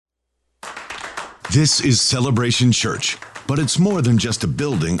This is Celebration Church, but it's more than just a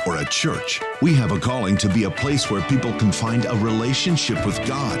building or a church. We have a calling to be a place where people can find a relationship with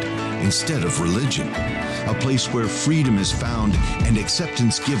God instead of religion. A place where freedom is found and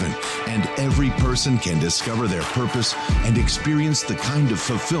acceptance given, and every person can discover their purpose and experience the kind of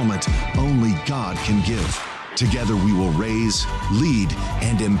fulfillment only God can give. Together we will raise, lead,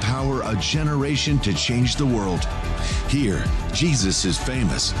 and empower a generation to change the world. Here, Jesus is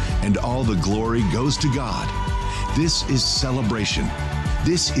famous, and all the glory goes to God. This is Celebration.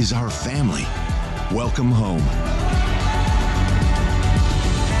 This is our family. Welcome home.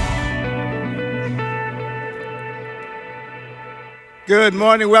 Good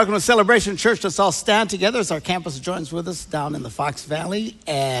morning. Welcome to Celebration Church. Let's all stand together as our campus joins with us down in the Fox Valley,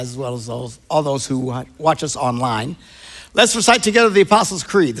 as well as all those who watch us online. Let's recite together the Apostles'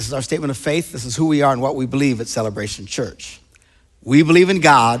 Creed. This is our statement of faith. This is who we are and what we believe at Celebration Church. We believe in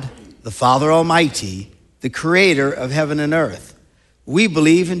God, the Father Almighty, the creator of heaven and earth. We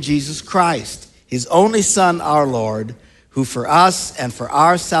believe in Jesus Christ, his only Son, our Lord, who for us and for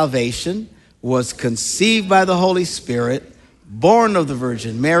our salvation was conceived by the Holy Spirit, born of the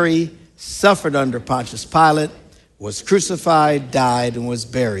Virgin Mary, suffered under Pontius Pilate, was crucified, died, and was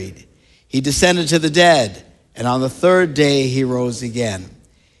buried. He descended to the dead, and on the third day he rose again.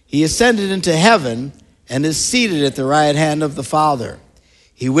 He ascended into heaven and is seated at the right hand of the Father.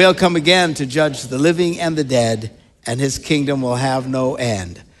 He will come again to judge the living and the dead, and his kingdom will have no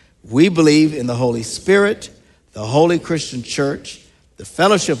end. We believe in the Holy Spirit, the holy Christian church, the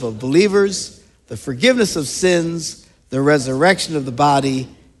fellowship of believers, the forgiveness of sins, the resurrection of the body,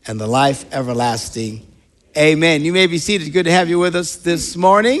 and the life everlasting. Amen. You may be seated. Good to have you with us this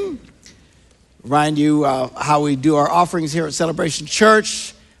morning. Remind you how we do our offerings here at Celebration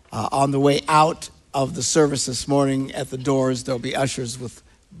Church. On the way out of the service this morning at the doors, there'll be ushers with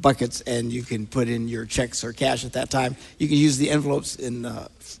buckets, and you can put in your checks or cash at that time. You can use the envelopes in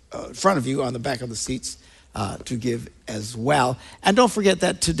front of you on the back of the seats to give as well. And don't forget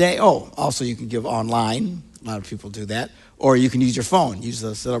that today, also you can give online. A lot of people do that. Or you can use your phone. Use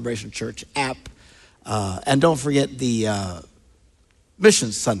the Celebration Church app. And don't forget the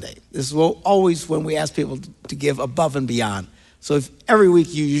Missions Sunday. This is always when we ask people to give above and beyond. So if every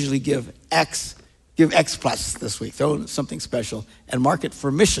week you usually give X plus this week. Throw in something special and mark it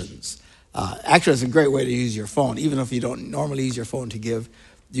for missions. Actually, it's a great way to use your phone. Even if you don't normally use your phone to give,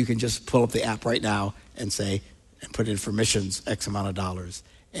 you can just pull up the app right now and put in for missions, X amount of dollars.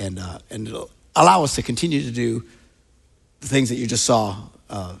 And it'll allow us to continue to do the things that you just saw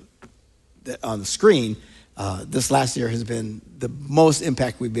on the screen. This last year has been the most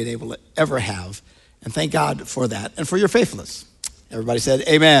impact we've been able to ever have. And thank God for that and for your faithfulness. Everybody said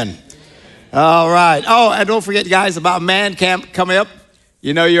amen. Amen. All right. Oh, and don't forget, guys, about Man Camp coming up.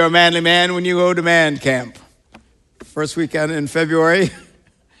 You know you're a manly man when you go to Man Camp. First weekend in February.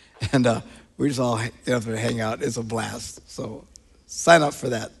 And we just all hang out. It's a blast. So sign up for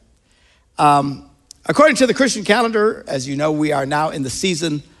that. According to the Christian calendar, as you know, we are now in the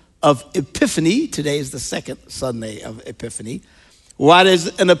season of Epiphany. Today is the second Sunday of Epiphany. What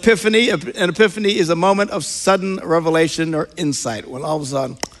is an epiphany? An epiphany is a moment of sudden revelation or insight, when all of a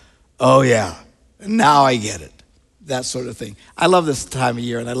sudden, oh yeah, now I get it. That sort of thing. I love this time of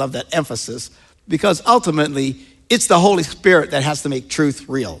year, and I love that emphasis, because ultimately, it's the Holy Spirit that has to make truth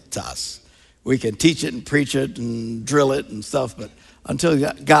real to us. We can teach it and preach it and drill it and stuff, but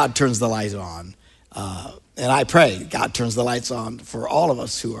until God turns the lights on. And I pray God turns the lights on for all of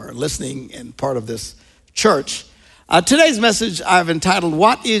us who are listening and part of this church. Today's message I've entitled,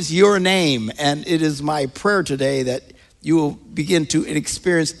 What is Your Name? And it is my prayer today that you will begin to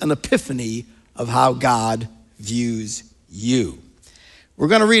experience an epiphany of how God views you. We're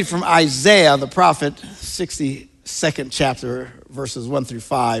going to read from Isaiah, the prophet, 62nd chapter, verses 1 through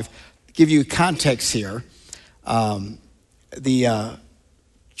 5. Give you context here. The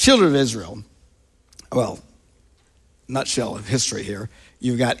children of Israel, nutshell of history here.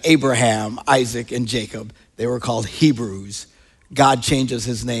 You've got Abraham, Isaac, and Jacob. They were called Hebrews. God changes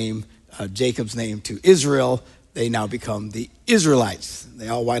his name, Jacob's name, to Israel. They now become the Israelites. They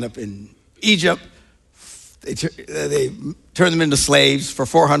all wind up in Egypt. They turn them into slaves for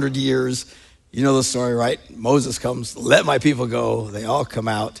 400 years. You know the story, right? Moses comes, let my people go. They all come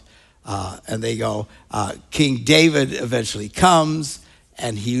out. And they go. King David eventually comes,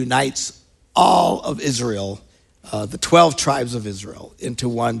 and he unites all of Israel, the 12 tribes of Israel, into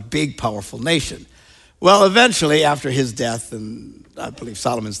one big, powerful nation. Well, eventually, after his death, and I believe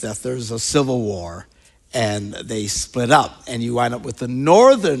Solomon's death, there's a civil war, and they split up. And you wind up with the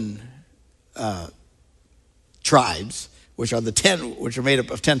northern tribes, which are made up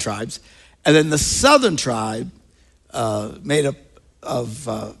of 10 tribes, And then the southern tribe, made up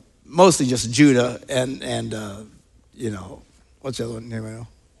of mostly just Judah and what's the other one? Anybody know?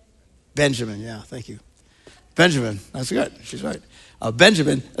 Benjamin, yeah, thank you. Benjamin, that's good, she's right.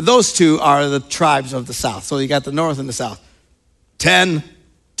 Benjamin, those two are the tribes of the south. So you got the north and the south,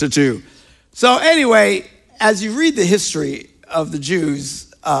 10-2. So anyway, as you read the history of the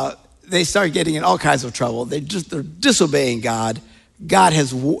Jews, they start getting in all kinds of trouble. They're disobeying God. God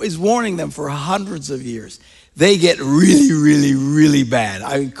is warning them for hundreds of years. They get really, really, really bad.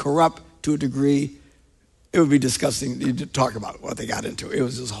 I mean, corrupt to a degree. It would be disgusting to talk about what they got into. It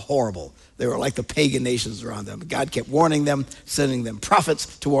was just horrible. They were like the pagan nations around them. God kept warning them, sending them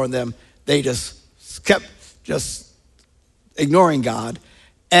prophets to warn them. They just kept ignoring God.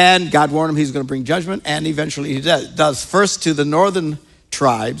 And God warned them he's going to bring judgment, and eventually he does. First to the northern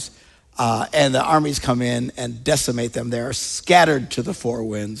tribes, and the armies come in and decimate them. They're scattered to the four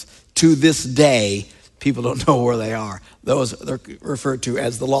winds. To this day, people don't know where they are. Those they're referred to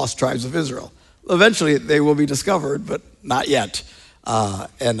as the lost tribes of Israel. Eventually, they will be discovered, but not yet.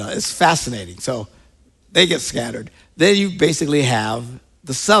 It's fascinating. So they get scattered. Then you basically have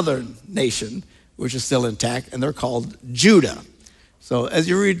the southern nation, which is still intact, and they're called Judah. So as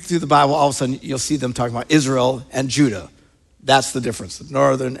you read through the Bible, all of a sudden, you'll see them talking about Israel and Judah. That's the difference, the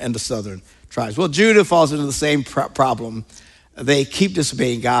northern and the southern tribes. Well, Judah falls into the same problem. They keep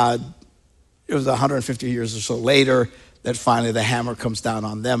disobeying God. It was 150 years or so later that finally the hammer comes down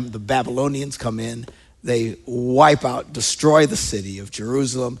on them. The Babylonians come in. They wipe out, destroy the city of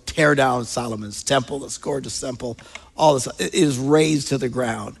Jerusalem, tear down Solomon's temple, this gorgeous temple. All this it is razed to the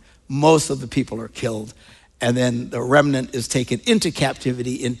ground. Most of the people are killed. And then the remnant is taken into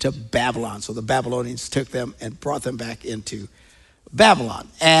captivity into Babylon. So the Babylonians took them and brought them back into Babylon,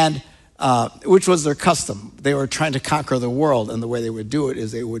 and which was their custom. They were trying to conquer the world, and the way they would do it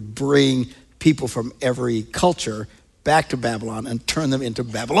is they would bring people from every culture back to Babylon and turn them into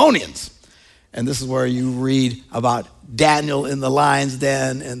Babylonians. And this is where you read about Daniel in the lion's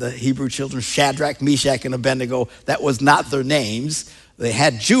den and the Hebrew children, Shadrach, Meshach, and Abednego. That was not their names. They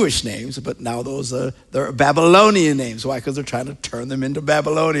had Jewish names, but now those are their Babylonian names. Why? Because they're trying to turn them into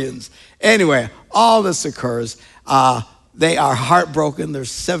Babylonians. Anyway, all this occurs. They are heartbroken.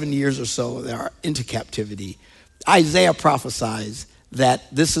 There's 7 years or so. They are into captivity. Isaiah prophesies that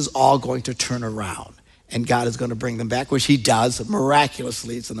this is all going to turn around, and God is going to bring them back, which he does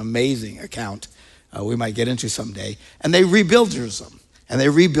miraculously. It's an amazing account we might get into someday. And they rebuild Jerusalem, and they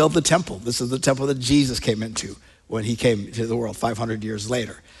rebuild the temple. This is the temple that Jesus came into when he came to the world 500 years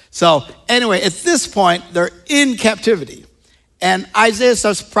later. So anyway, at this point, they're in captivity. And Isaiah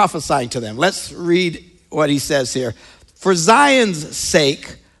starts prophesying to them. Let's read what he says here. For Zion's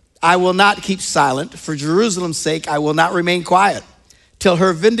sake, I will not keep silent. For Jerusalem's sake, I will not remain quiet, till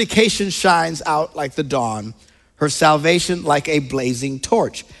her vindication shines out like the dawn, her salvation like a blazing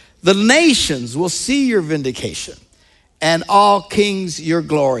torch. The nations will see your vindication, and all kings your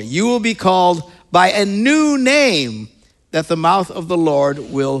glory. You will be called by a new name that the mouth of the Lord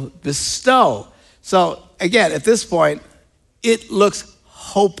will bestow. So again, at this point, it looks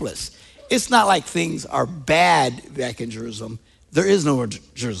hopeless. It's not like things are bad back in Jerusalem. There is no more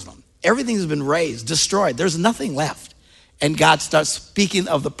Jerusalem. Everything's been razed, destroyed. There's nothing left. And God starts speaking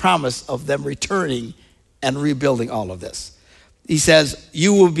of the promise of them returning and rebuilding all of this. He says,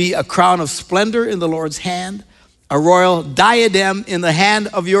 you will be a crown of splendor in the Lord's hand, a royal diadem in the hand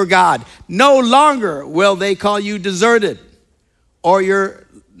of your God. No longer will they call you deserted or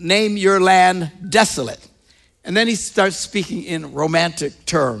name your land desolate. And then he starts speaking in romantic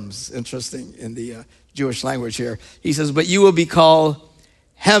terms, interesting in the Jewish language here. He says, but you will be called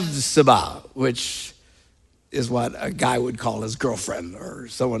Hephzibah, which is what a guy would call his girlfriend or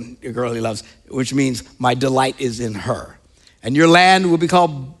someone, a girl he loves, which means my delight is in her. And your land will be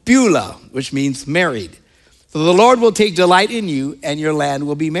called Beulah, which means married. So the Lord will take delight in you, and your land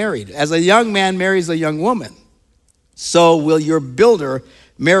will be married. As a young man marries a young woman, so will your builder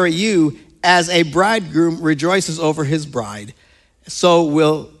marry you. As a bridegroom rejoices over his bride, so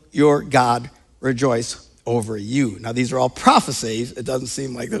will your God rejoice over you. Now, these are all prophecies. It doesn't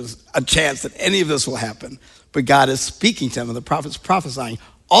seem like there's a chance that any of this will happen, but God is speaking to them, and the prophet's prophesying.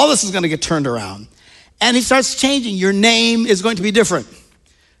 All this is going to get turned around, and he starts changing. Your name is going to be different.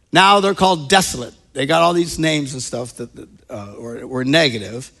 Now they're called desolate. They got all these names and stuff that were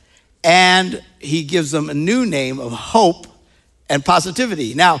negative, and he gives them a new name of hope and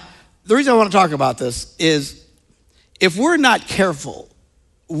positivity. Now, the reason I want to talk about this is if we're not careful,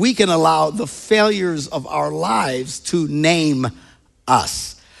 we can allow the failures of our lives to name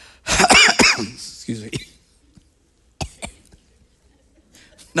us. Excuse me.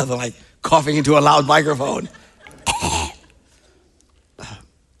 Nothing like coughing into a loud microphone.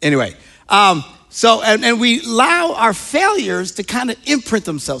 Anyway, and we allow our failures to kind of imprint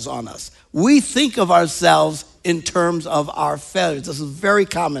themselves on us. We think of ourselves in terms of our failures. This is very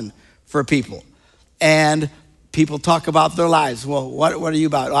common for people. And people talk about their lives. Well, what are you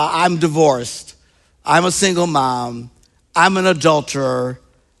about? I'm divorced. I'm a single mom. I'm an adulterer.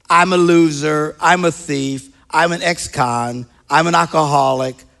 I'm a loser. I'm a thief. I'm an ex-con. I'm an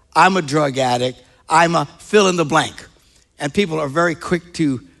alcoholic. I'm a drug addict. I'm a fill in the blank. And people are very quick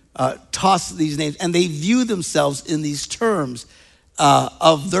to toss these names, and they view themselves in these terms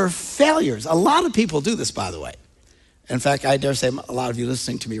of their failures. A lot of people do this, by the way. In fact, I dare say a lot of you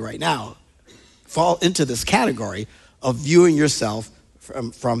listening to me right now fall into this category of viewing yourself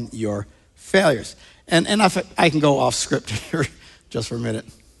from your failures. And if I can go off script here just for a minute.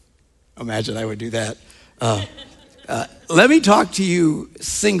 Imagine I would do that. Let me talk to you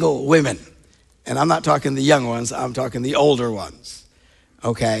single women. And I'm not talking the young ones, I'm talking the older ones.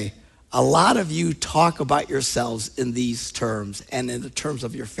 Okay? A lot of you talk about yourselves in these terms and in the terms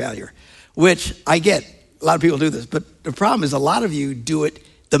of your failure, which I get. A lot of people do this. But the problem is a lot of you do it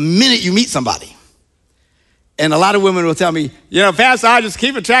the minute you meet somebody. And a lot of women will tell me, Pastor, I just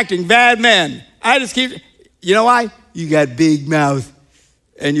keep attracting bad men. You know why? You got big mouth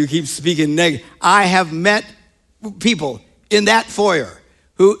and you keep speaking negative. I have met people in that foyer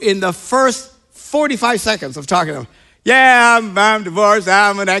who in the first 45 seconds of talking to them, I'm divorced,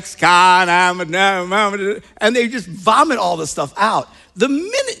 I'm an ex-con, and they just vomit all this stuff out. The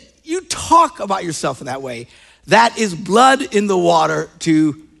minute you talk about yourself in that way, that is blood in the water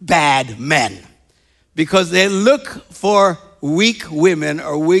to bad men. Because they look for weak women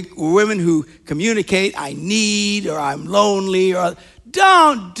or weak women who communicate, I need, or I'm lonely, or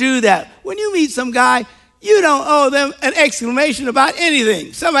don't do that. When you meet some guy, you don't owe them an exclamation about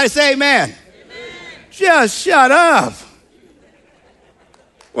anything. Somebody say amen. Amen. Just shut up.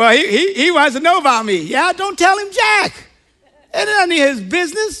 Well, he wants to know about me. Yeah, don't tell him jack. It isn't his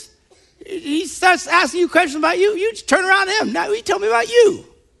business. He starts asking you questions about you. You just turn around to him. Now he tell me about you.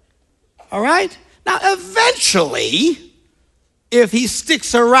 All right? Now, eventually, if he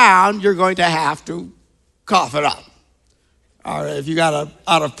sticks around, you're going to have to cough it up. Or if you got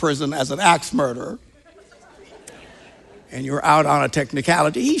out of prison as an axe murderer and you're out on a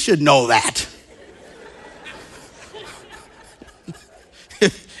technicality, he should know that.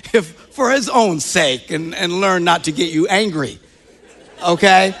 if for his own sake and learn not to get you angry,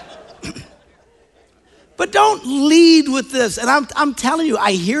 okay? But don't lead with this. And I'm telling you,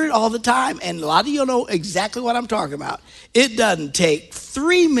 I hear it all the time, and a lot of you know exactly what I'm talking about. It doesn't take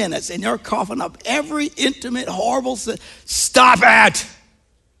 3 minutes, and you're coughing up every intimate, horrible Stop it.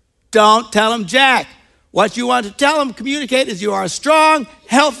 Don't tell them jack. What you want to tell them, communicate, is you are a strong,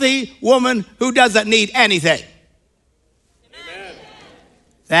 healthy woman who doesn't need anything. Amen.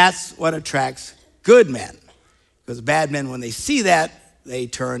 That's what attracts good men. Because bad men, when they see that, they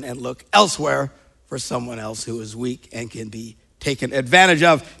turn and look elsewhere for someone else who is weak and can be taken advantage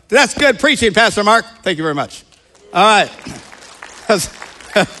of. That's good preaching, Pastor Mark. Thank you very much. All right.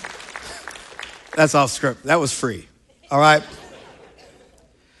 That's off script. That was free. All right.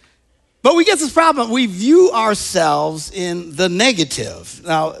 But we get this problem. We view ourselves in the negative.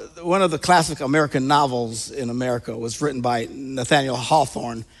 Now, one of the classic American novels in America was written by Nathaniel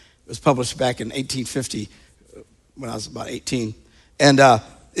Hawthorne. It was published back in 1850 when I was about 18. And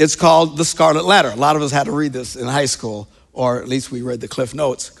it's called The Scarlet Letter. A lot of us had to read this in high school, or at least we read the Cliff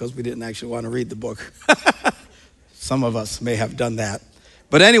Notes because we didn't actually want to read the book. Some of us may have done that.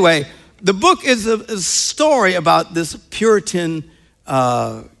 But anyway, the book is a story about this Puritan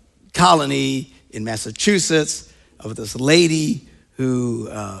colony in Massachusetts of this lady who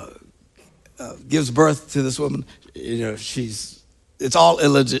gives birth to this woman. It's all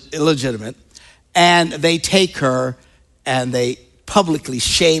illegitimate. And they take her and they publicly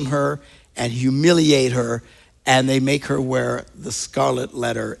shame her and humiliate her, and they make her wear the scarlet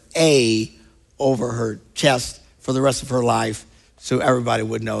letter A over her chest for the rest of her life so everybody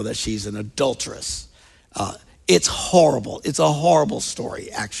would know that she's an adulteress. It's horrible. It's a horrible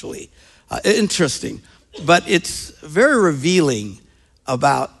story, actually. Interesting, but it's very revealing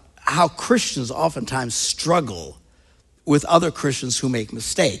about how Christians oftentimes struggle with other Christians who make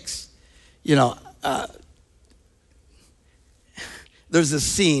mistakes. There's this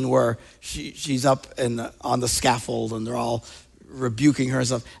scene where she's up on the scaffold and they're all rebuking her and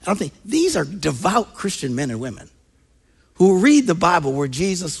stuff. And I'm thinking, these are devout Christian men and women who read the Bible where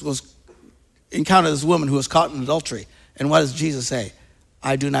Jesus encountered this woman who was caught in adultery. And what does Jesus say?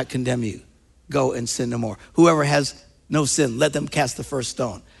 I do not condemn you. Go and sin no more. Whoever has no sin. Let them cast the first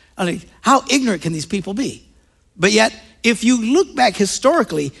stone. I mean, how ignorant can these people be? But yet, if you look back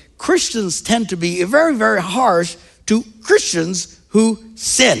historically, Christians tend to be very, very harsh to Christians who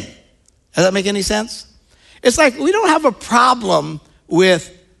sin. Does that make any sense? It's like we don't have a problem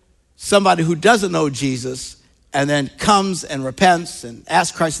with somebody who doesn't know Jesus and then comes and repents and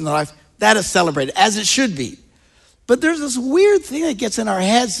asks Christ in their life. That is celebrated, as it should be. But there's this weird thing that gets in our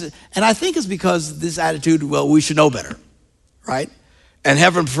heads, and I think it's because this attitude, well, we should know better, right? And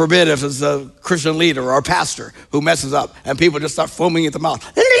heaven forbid if it's a Christian leader or a pastor who messes up and people just start foaming at the mouth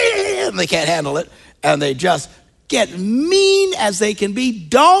and they can't handle it and they just get mean as they can be.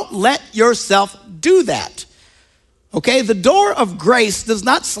 Don't let yourself do that. Okay, the door of grace does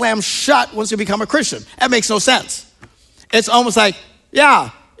not slam shut once you become a Christian. That makes no sense. It's almost like,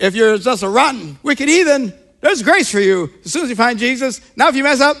 yeah, if you're just a rotten, wicked heathen, there's grace for you. As soon as you find Jesus, now if you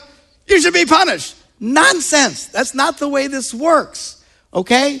mess up, you should be punished. Nonsense. That's not the way this works.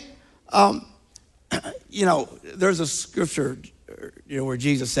 Okay? There's a scripture, where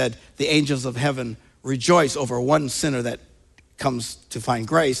Jesus said, the angels of heaven rejoice over one sinner that comes to find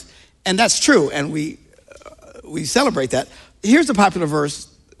grace. And that's true, and we celebrate that. Here's a popular verse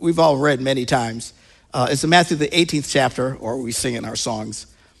we've all read many times. It's in Matthew, the 18th chapter, or we sing it in our songs.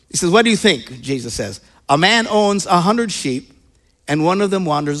 He says, what do you think, Jesus says? A man owns 100 sheep, and one of them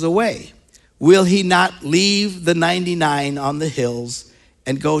wanders away. Will he not leave the 99 on the hills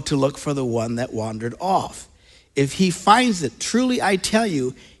and go to look for the one that wandered off? If he finds it, truly I tell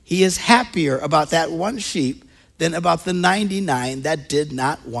you, he is happier about that one sheep than about the 99 that did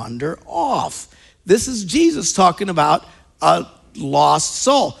not wander off. This is Jesus talking about a lost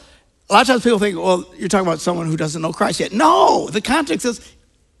soul. A lot of times people think, well, you're talking about someone who doesn't know Christ yet. No, the context is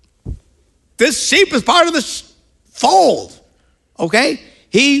this sheep is part of the fold, okay?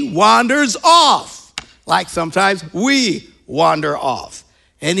 He wanders off, like sometimes we wander off.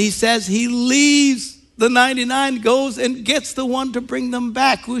 And he says he leaves the 99, goes and gets the one to bring them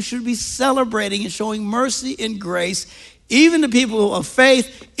back. We should be celebrating and showing mercy and grace, even to people of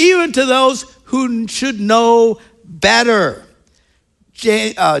faith, even to those who should know better.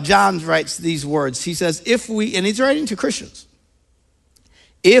 John writes these words. He says, and he's writing to Christians,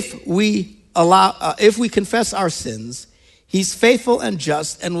 if we confess our sins, he's faithful and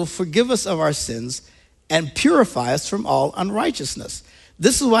just and will forgive us of our sins and purify us from all unrighteousness.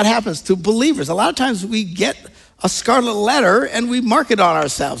 This is what happens to believers. A lot of times we get a scarlet letter and we mark it on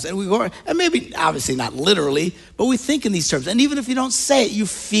ourselves and we go, and maybe obviously not literally, but we think in these terms. And even if you don't say it, you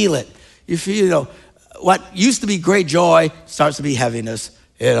feel it. You feel, what used to be great joy starts to be heaviness.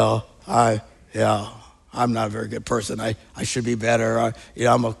 I'm not a very good person. I should be better.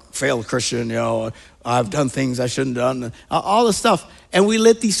 I'm a failed Christian. I've done things I shouldn't have done. All this stuff. And we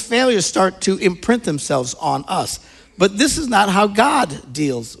let these failures start to imprint themselves on us. But this is not how God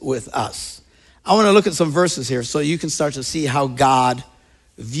deals with us. I want to look at some verses here so you can start to see how God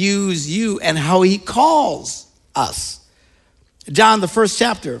views you and how he calls us. John, the first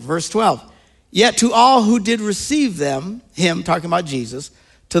chapter, verse 12. Yet to all who did receive him, talking about Jesus,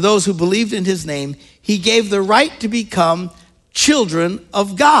 to those who believed in his name, he gave the right to become children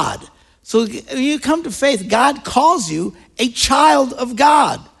of God. So when you come to faith, God calls you a child of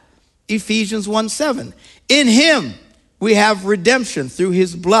God. Ephesians 1:7. In him we have redemption through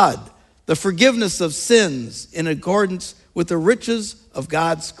his blood, the forgiveness of sins in accordance with the riches of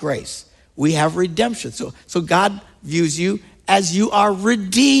God's grace. We have redemption. So God views you as you are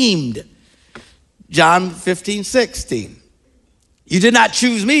redeemed. John 15:16. You did not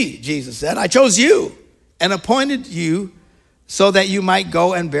choose me, Jesus said. I chose you and appointed you so that you might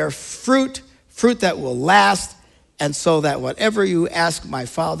go and bear fruit that will last, and so that whatever you ask my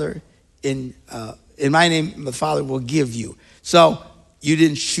Father in my name, the Father will give you. So you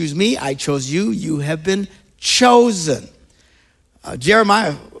didn't choose me, I chose you. You have been chosen.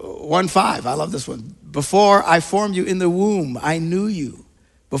 Jeremiah 1:5, I love this one. Before I formed you in the womb, I knew you.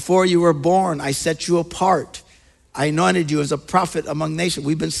 Before you were born, I set you apart. I anointed you as a prophet among nations.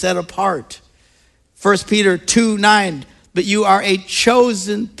 We've been set apart. 1 Peter 2:9, but you are a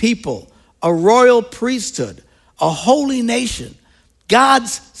chosen people, a royal priesthood, a holy nation,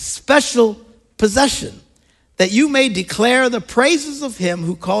 God's special possession, that you may declare the praises of him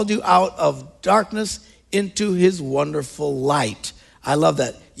who called you out of darkness into his wonderful light. I love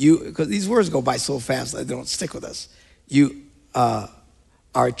that. Because these words go by so fast, they don't stick with us. You are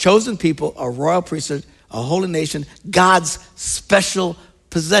a chosen people, a royal priesthood, a holy nation, God's special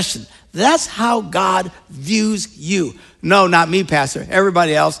possession. That's how God views you. No, not me, Pastor.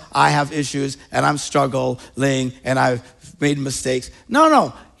 Everybody else, I have issues and I'm struggling and I've made mistakes.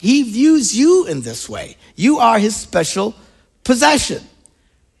 No. he views you in this way. You are his special possession.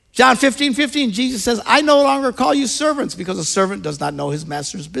 John 15:15, Jesus says, I no longer call you servants because a servant does not know his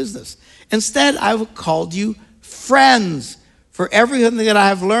master's business. Instead, I have called you friends. For everything that I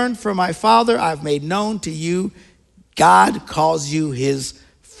have learned from my Father, I have made known to you. God calls you his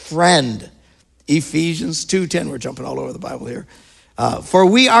friend. Ephesians 2:10, we're jumping all over the Bible here. For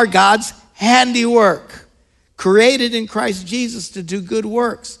we are God's handiwork, created in Christ Jesus to do good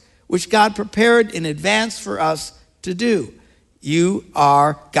works, which God prepared in advance for us to do. You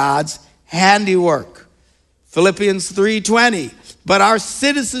are God's handiwork. Philippians 3:20, but our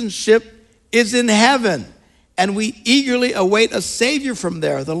citizenship is in heaven, and we eagerly await a Savior from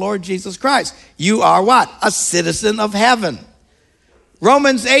there, the Lord Jesus Christ. You are what? A citizen of heaven.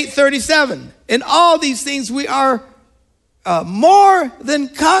 Romans 8:37, in all these things we are more than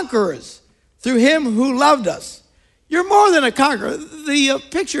conquerors through him who loved us. You're more than a conqueror. The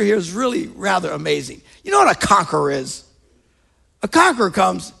picture here is really rather amazing. You know what a conqueror is? A conqueror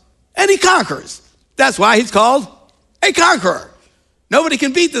comes and he conquers. That's why he's called a conqueror. Nobody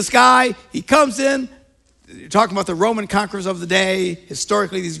can beat this guy. He comes in. You're talking about the Roman conquerors of the day.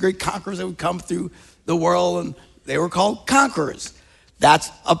 Historically, these great conquerors that would come through the world, and they were called conquerors. That's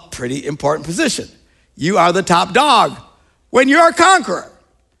a pretty important position. You are the top dog when you're a conqueror.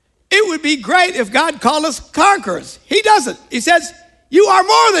 It would be great if God called us conquerors. He doesn't. He says, you are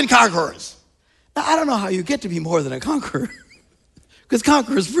more than conquerors. Now, I don't know how you get to be more than a conqueror, because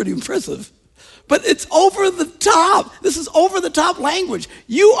conqueror is pretty impressive. But it's over the top. This is over the top language.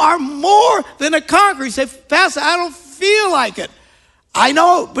 You are more than a conqueror. You say, Pastor, I don't feel like it. I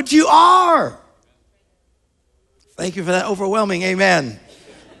know, but you are. Thank you for that overwhelming amen.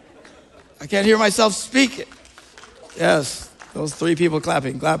 I can't hear myself speak. Yes, those 3 people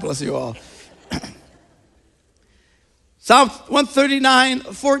clapping. God bless you all. Psalm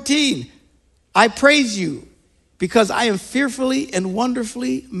 139:14. I praise you because I am fearfully and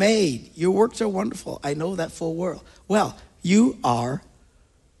wonderfully made. Your works are wonderful. I know that full well. You are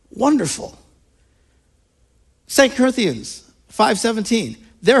wonderful. 2 Corinthians 5:17.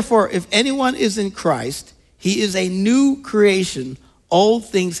 Therefore, if anyone is in Christ, he is a new creation. Old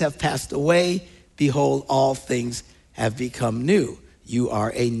things have passed away. Behold, all things have become new. You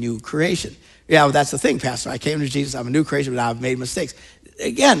are a new creation. Yeah, well, that's the thing, Pastor. I came to Jesus. I'm a new creation, but I've made mistakes.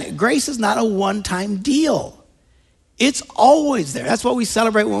 Again, grace is not a one-time deal. It's always there. That's what we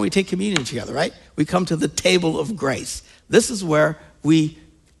celebrate when we take communion together, right? We come to the table of grace. This is where we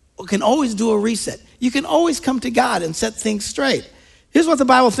can always do a reset. You can always come to God and set things straight. Here's what the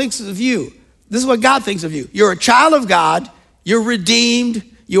Bible thinks of you. This is what God thinks of you. You're a child of God. You're redeemed.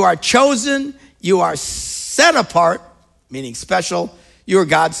 You are chosen. You are set apart, meaning special. You are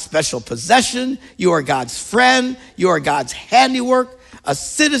God's special possession. You are God's friend. You are God's handiwork, a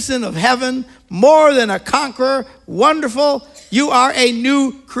citizen of heaven, more than a conqueror, wonderful. You are a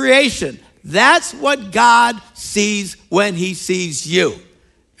new creation. That's what God sees when he sees you.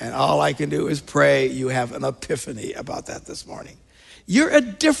 And all I can do is pray you have an epiphany about that this morning. You're a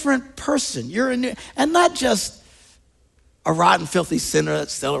different person. You're a new, and not just a rotten, filthy sinner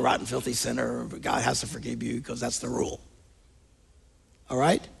that's still a rotten, filthy sinner, but God has to forgive you because that's the rule. All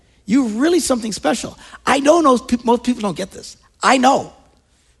right? You're really something special. I know most people don't get this. I know.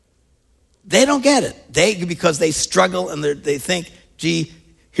 They don't get it. Because they struggle and they think, gee,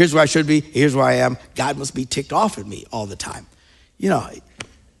 here's where I should be, here's where I am. God must be ticked off at me all the time. You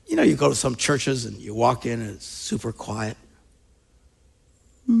know, you go to some churches and you walk in and it's super quiet.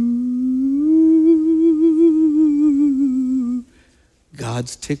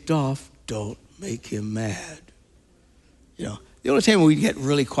 God's ticked off. Don't make him mad. You know, the only time we get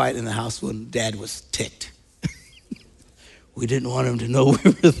really quiet in the house when Dad was ticked. We didn't want him to know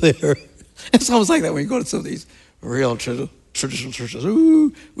we were there. It's almost like that when you go to some of these real traditional churches.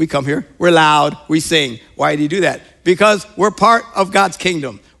 Ooh, we come here, we're loud, we sing. Why do you do that? Because we're part of God's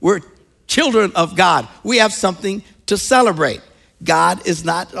kingdom. We're children of God. We have something to celebrate. God is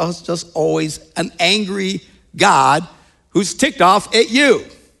not just always an angry God who's ticked off at you.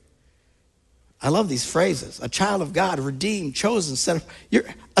 I love these phrases. A child of God, redeemed, chosen, set up. You're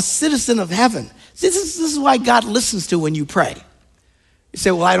a citizen of heaven. See, this is why God listens to when you pray. You say,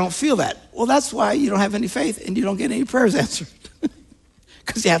 well, I don't feel that. Well, that's why you don't have any faith and you don't get any prayers answered.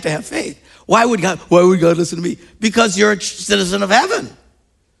 Because you have to have faith. Why would God listen to me? Because you're a citizen of heaven.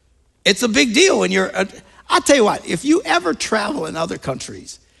 It's a big deal when I'll tell you what, if you ever travel in other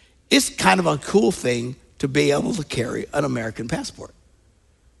countries, it's kind of a cool thing to be able to carry an American passport.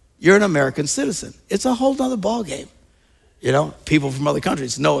 You're an American citizen. It's a whole nother ballgame. People from other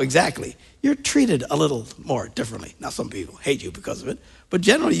countries know exactly. You're treated a little more differently. Now, some people hate you because of it, but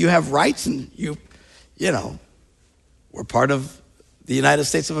generally you have rights, and we're part of the United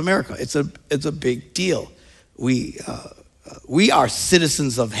States of America. It's a big deal. We are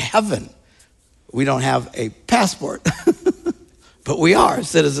citizens of heaven. We don't have a passport, but we are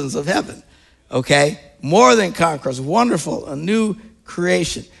citizens of heaven, okay? More than conquerors, wonderful, a new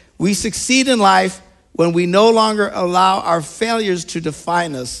creation. We succeed in life when we no longer allow our failures to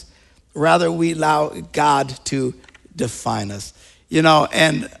define us. Rather, we allow God to define us.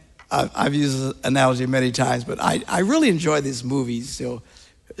 And I've used this analogy many times, but I really enjoy these movies,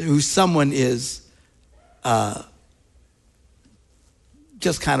 who someone is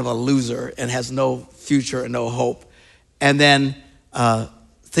just kind of a loser and has no future and no hope. And then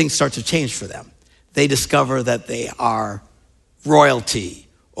things start to change for them. They discover that they are royalty,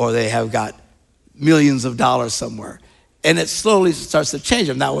 or they have got millions of dollars somewhere. And it slowly starts to change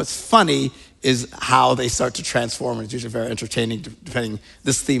them. Now, what's funny is how they start to transform. It's usually very entertaining, depending.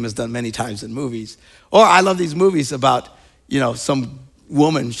 This theme is done many times in movies. Or I love these movies about, some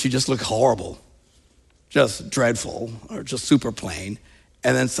woman, she just looked horrible, just dreadful, or just super plain.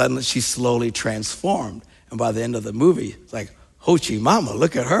 And then suddenly she's slowly transformed. And by the end of the movie, it's like, Hochi Mama,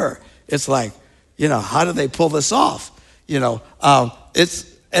 look at her. It's like, how did they pull this off?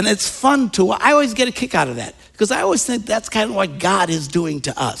 It's fun I always get a kick out of that, because I always think that's kind of what God is doing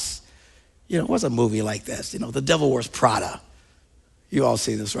to us. What's a movie like this? The Devil Wears Prada. You all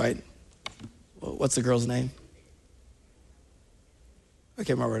see this, right? What's the girl's name? I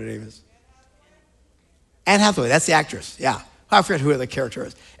can't remember what her name is. Anne Hathaway, that's the actress, yeah. I forget who the character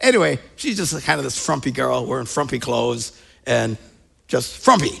is. Anyway, she's just kind of this frumpy girl wearing frumpy clothes and just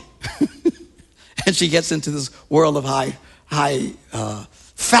frumpy. And she gets into this world of high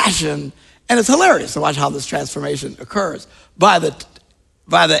fashion, and it's hilarious to watch how this transformation occurs. By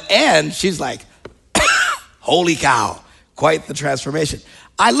the end, she's like, holy cow, quite the transformation.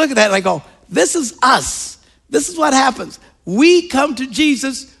 I look at that and I go, this is us. This is what happens. We come to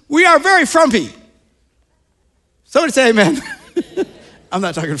Jesus, we are very frumpy. Somebody say amen. I'm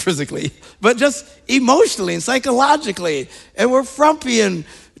not talking physically, but just emotionally and psychologically. And we're frumpy, and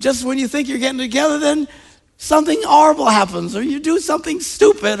just when you think you're getting together, then something horrible happens, or you do something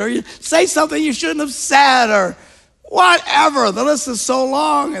stupid, or you say something you shouldn't have said, or whatever. The list is so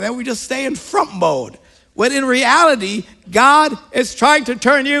long, and then we just stay in frump mode. When in reality, God is trying to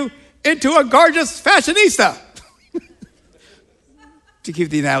turn you into a gorgeous fashionista. To keep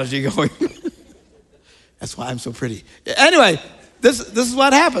the analogy going. That's why I'm so pretty. Anyway, this is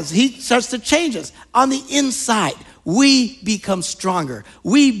what happens. He starts to change us. On the inside, we become stronger.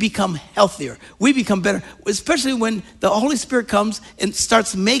 We become healthier. We become better, especially when the Holy Spirit comes and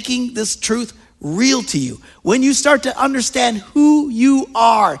starts making this truth real to you. When you start to understand who you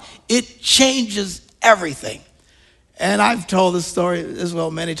are, it changes everything. And I've told this story as well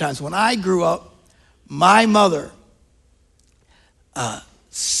many times. When I grew up, my mother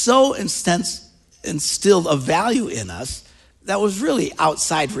so instilled a value in us that was really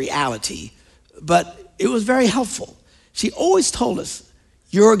outside reality, but it was very helpful. She always told us,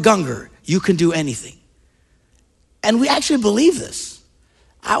 you're a Gungor, you can do anything. And we actually believe this.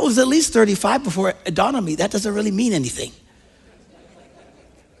 I was at least 35 before it dawned on me, that doesn't really mean anything.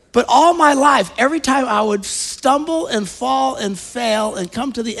 But all my life, every time I would stumble and fall and fail and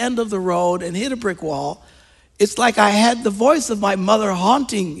come to the end of the road and hit a brick wall, it's like I had the voice of my mother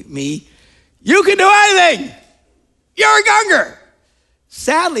haunting me. You can do anything. You're a Gungor.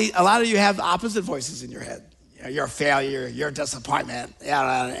 Sadly, a lot of you have opposite voices in your head. You're a failure, you're a disappointment,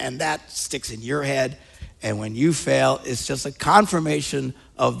 and that sticks in your head. And when you fail, it's just a confirmation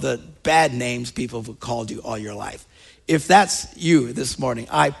of the bad names people have called you all your life. If that's you this morning,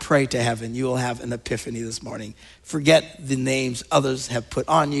 I pray to heaven you will have an epiphany this morning. Forget the names others have put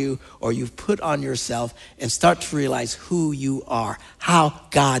on you or you've put on yourself, and start to realize who you are, how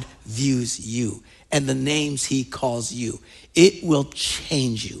God views you, and the names he calls you. It will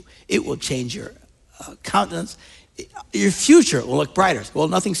change you. It will change your countenance. Your future will look brighter. Well,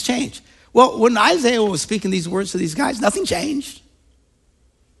 nothing's changed. Well, when Isaiah was speaking these words to these guys, nothing changed.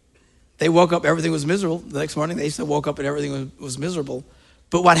 They woke up, everything was miserable. The next morning, they still woke up and everything was miserable.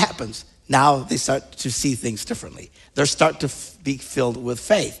 But what happens? Now they start to see things differently. They start to be filled with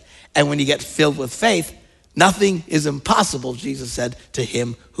faith. And when you get filled with faith, nothing is impossible, Jesus said, to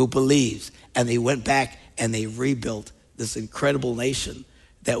him who believes. And they went back and they rebuilt this incredible nation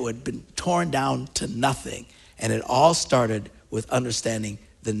that had been torn down to nothing. And it all started with understanding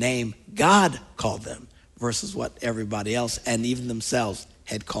the name God called them versus what everybody else and even themselves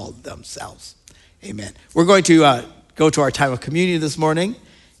had called themselves. Amen. We're going to go to our time of communion this morning,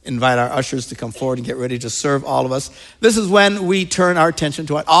 invite our ushers to come forward and get ready to serve all of us. This is when we turn our attention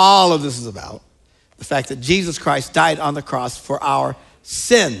to what all of this is about. The fact that Jesus Christ died on the cross for our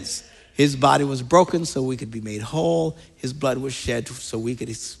sins. His body was broken so we could be made whole. His blood was shed so we could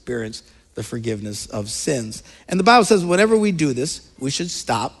experience the forgiveness of sins. And the Bible says whenever we do this, we should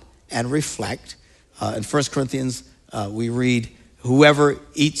stop and reflect. In 1 Corinthians, we read, whoever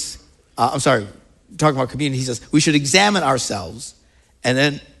eats, talking about communion, he says, we should examine ourselves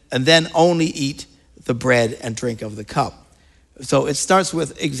and then only eat the bread and drink of the cup. So it starts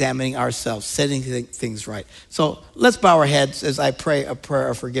with examining ourselves, setting things right. So let's bow our heads as I pray a prayer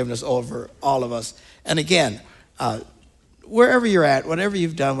of forgiveness over all of us. And again, wherever you're at, whatever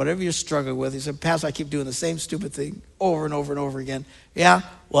you've done, whatever you're struggling with, you said, Pastor, I keep doing the same stupid thing over and over and over again. Yeah,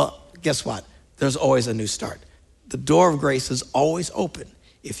 well, guess what? There's always a new start. The door of grace is always open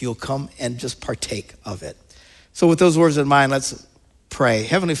if you'll come and just partake of it. So with those words in mind, let's pray.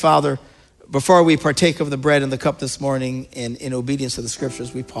 Heavenly Father, before we partake of the bread and the cup this morning, in obedience to the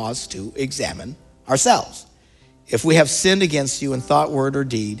scriptures, we pause to examine ourselves. If we have sinned against you in thought, word, or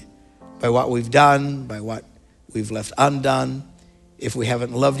deed, by what we've done, by what we've left undone, if we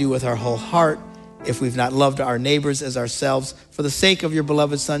haven't loved you with our whole heart, if we've not loved our neighbors as ourselves, for the sake of your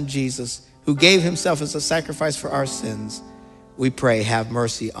beloved Son, Jesus, who gave himself as a sacrifice for our sins, we pray, have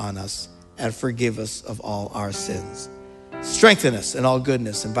mercy on us and forgive us of all our sins. Strengthen us in all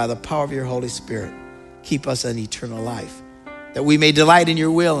goodness, and by the power of your Holy Spirit, keep us in eternal life, that we may delight in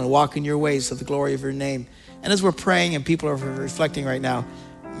your will and walk in your ways to the glory of your name. And as we're praying and people are reflecting right now,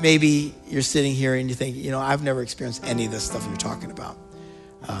 maybe you're sitting here and you think, I've never experienced any of this stuff you're talking about.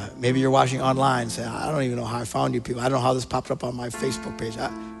 Maybe you're watching online and saying, I don't even know how I found you people. I don't know how this popped up on my Facebook page,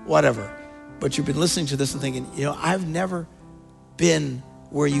 whatever. But you've been listening to this and thinking, I've never been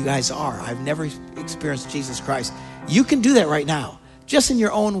where you guys are. I've never experienced Jesus Christ. You can do that right now. Just in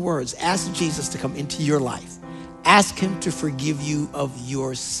your own words, ask Jesus to come into your life. Ask him to forgive you of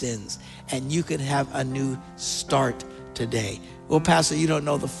your sins, and you can have a new start today. Well, Pastor, you don't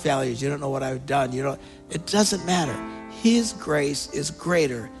know the failures. You don't know what I've done. It doesn't matter. His grace is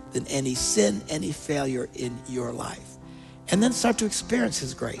greater than any sin, any failure in your life. And then start to experience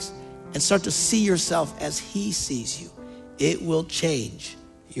his grace and start to see yourself as he sees you. It will change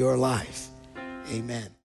your life. Amen.